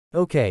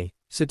Okay,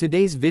 so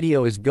today's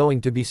video is going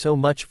to be so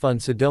much fun,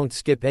 so don't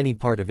skip any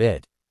part of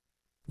it.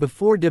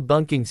 Before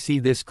debunking, see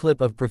this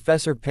clip of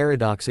Professor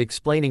Paradox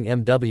explaining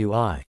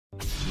MWI.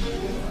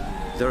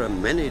 There are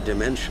many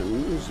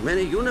dimensions,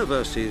 many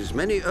universes,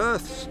 many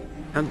Earths,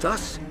 and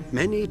thus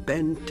many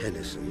Ben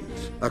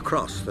Tennysons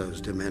across those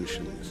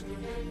dimensions.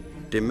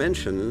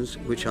 Dimensions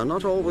which are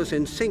not always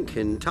in sync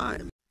in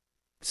time.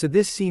 So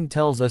this scene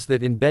tells us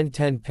that in Ben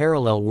 10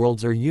 parallel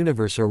worlds or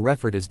universe are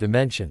referred as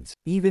dimensions.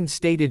 Even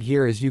stated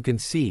here, as you can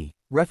see,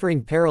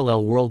 referring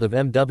parallel world of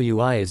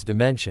MWI as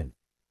dimension.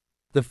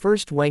 The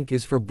first wank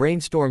is for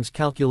Brainstorm's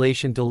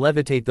calculation to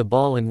levitate the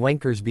ball, and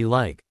wankers be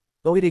like,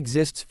 oh, it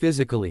exists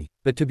physically,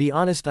 but to be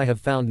honest I have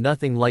found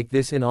nothing like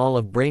this in all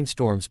of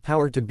Brainstorm's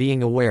power to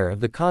being aware of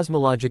the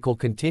cosmological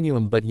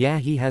continuum. But yeah,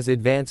 he has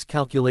advanced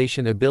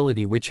calculation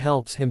ability which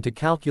helps him to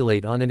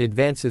calculate on an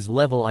advances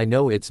level. I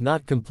know it's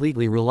not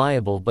completely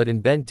reliable, but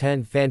in Ben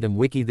 10 fandom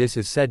wiki this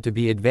is said to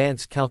be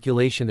advanced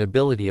calculation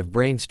ability of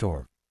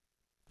Brainstorm.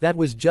 That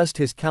was just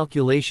his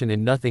calculation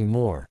and nothing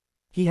more.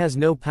 He has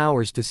no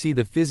powers to see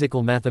the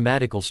physical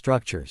mathematical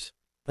structures.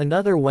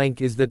 Another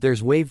wank is that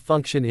there's wave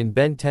function in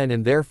Ben 10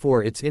 and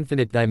therefore it's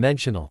infinite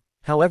dimensional.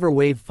 However,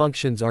 wave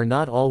functions are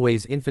not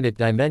always infinite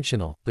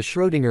dimensional. The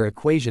Schrödinger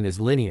equation is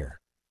linear.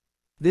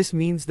 This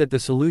means that the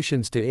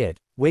solutions to it,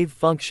 wave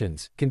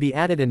functions, can be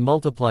added and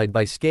multiplied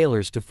by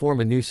scalars to form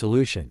a new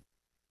solution.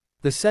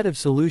 The set of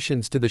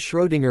solutions to the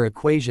Schrödinger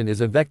equation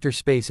is a vector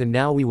space, and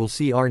now we will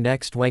see our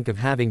next wank of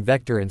having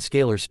vector and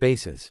scalar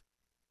spaces.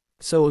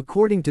 So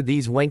according to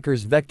these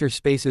wankers, vector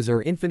spaces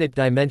are infinite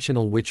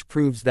dimensional, which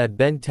proves that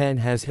Ben 10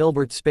 has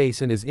Hilbert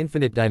space and is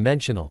infinite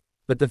dimensional.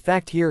 But the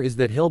fact here is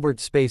that Hilbert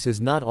space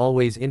is not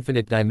always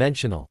infinite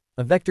dimensional.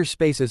 A vector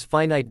space is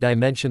finite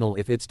dimensional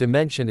if its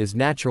dimension is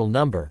natural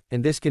number,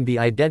 and this can be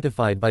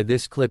identified by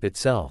this clip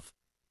itself,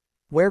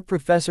 where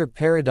Professor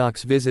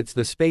Paradox visits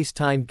the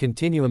space-time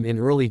continuum in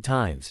early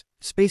times.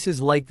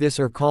 Spaces like this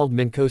are called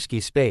Minkowski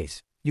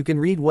space. You can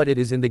read what it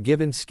is in the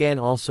given scan.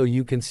 Also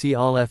you can see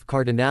all F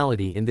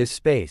cardinality in this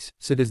space.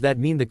 So does that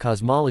mean the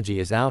cosmology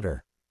is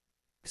outer?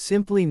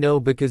 Simply no,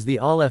 because the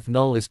all F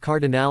null is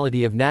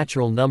cardinality of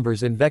natural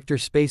numbers, and vector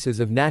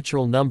spaces of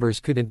natural numbers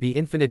couldn't be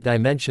infinite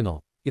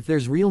dimensional. If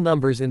there's real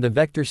numbers in the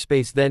vector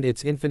space, then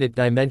it's infinite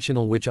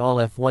dimensional, which all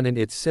F1 and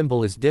its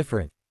symbol is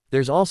different.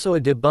 There's also a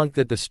debunk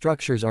that the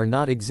structures are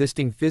not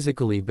existing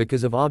physically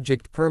because of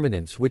object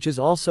permanence, which is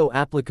also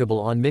applicable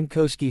on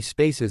Minkowski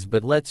spaces,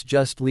 but let's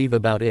just leave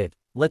about it.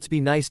 Let's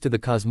be nice to the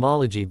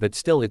cosmology, but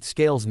still it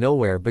scales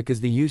nowhere because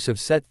the use of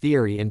set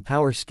theory and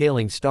power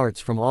scaling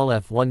starts from all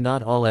F1,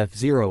 not all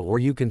F0, or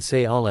you can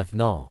say all F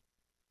null.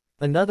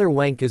 Another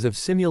wank is of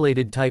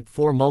simulated type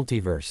 4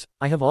 multiverse.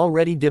 I have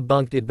already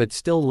debunked it, but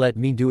still let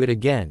me do it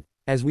again.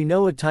 As we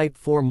know, a type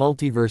 4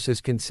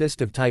 multiverses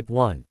consist of type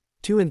 1,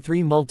 2 and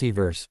 3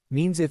 multiverse,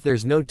 means if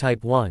there's no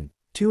type 1,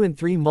 2 and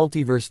 3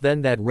 multiverse,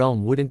 then that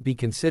realm wouldn't be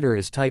considered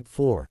as type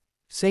 4.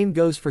 Same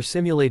goes for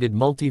simulated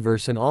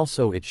multiverse, and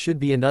also it should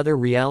be another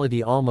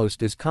reality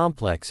almost as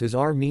complex as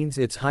R, means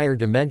it's higher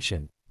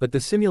dimension, but the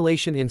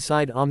simulation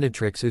inside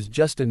Omnitrix is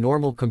just a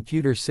normal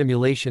computer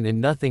simulation and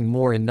nothing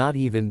more, and not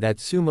even that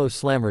Sumo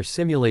Slammer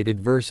simulated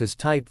verse is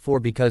type 4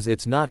 because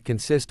it's not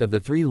consist of the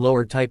 3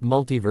 lower type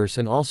multiverse,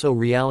 and also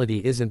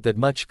reality isn't that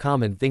much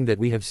common thing that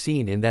we have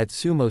seen in that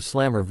Sumo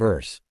Slammer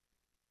verse.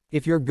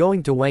 If you're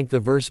going to wank the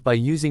verse by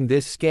using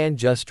this scan,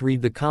 just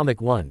read the comic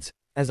ones.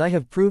 As I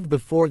have proved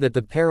before that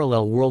the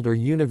parallel world or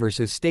universe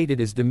is stated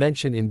as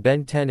dimension in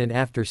Ben 10, and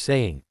after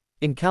saying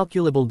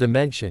incalculable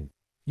dimension,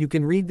 you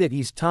can read that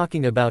he's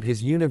talking about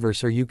his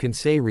universe, or you can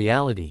say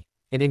reality.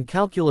 And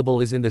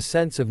incalculable is in the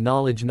sense of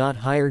knowledge, not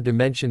higher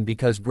dimension,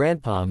 because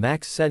Grandpa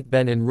Max sent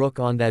Ben and Rook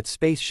on that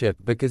spaceship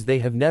because they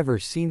have never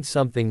seen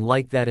something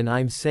like that, and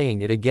I'm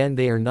saying it again,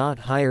 they are not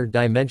higher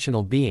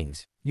dimensional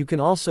beings. You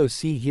can also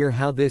see here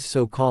how this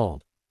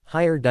so-called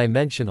higher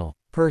dimensional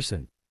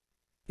person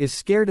is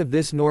scared of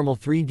this normal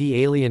 3D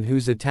alien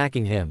who's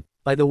attacking him.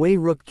 By the way,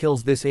 Rook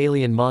kills this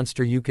alien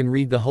monster. You can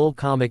read the whole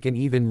comic, and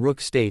even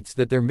Rook states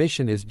that their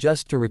mission is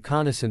just to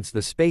reconnaissance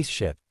the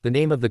spaceship. The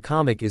name of the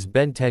comic is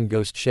Ben 10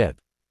 Ghost Ship.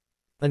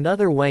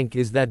 Another wank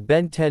is that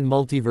Ben 10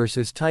 multiverse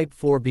is type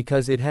 4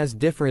 because it has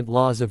different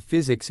laws of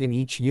physics in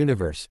each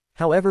universe.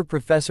 However,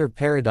 Professor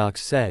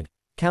Paradox said,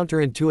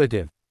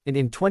 counterintuitive. And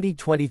in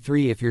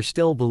 2023, if you're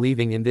still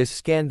believing in this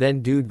scan,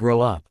 then dude,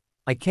 grow up.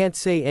 I can't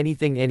say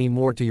anything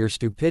anymore to your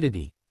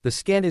stupidity. The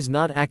scan is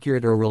not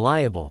accurate or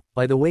reliable.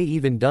 By the way,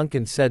 even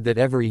Duncan said that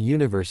every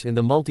universe in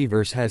the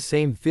multiverse has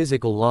same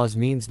physical laws,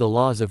 means the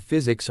laws of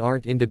physics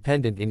aren't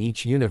independent in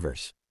each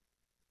universe.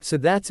 So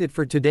that's it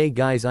for today,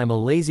 guys. I'm a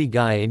lazy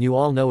guy and you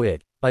all know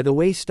it. By the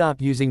way,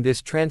 stop using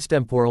this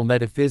transtemporal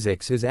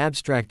metaphysics as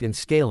abstract in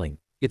scaling.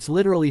 It's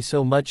literally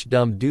so much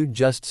dumb, dude.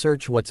 Just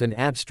search what's an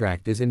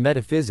abstract is in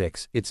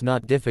metaphysics. It's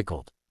not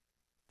difficult.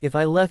 If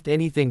I left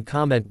anything,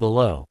 comment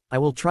below. I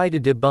will try to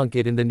debunk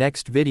it in the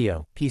next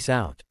video. Peace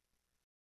out.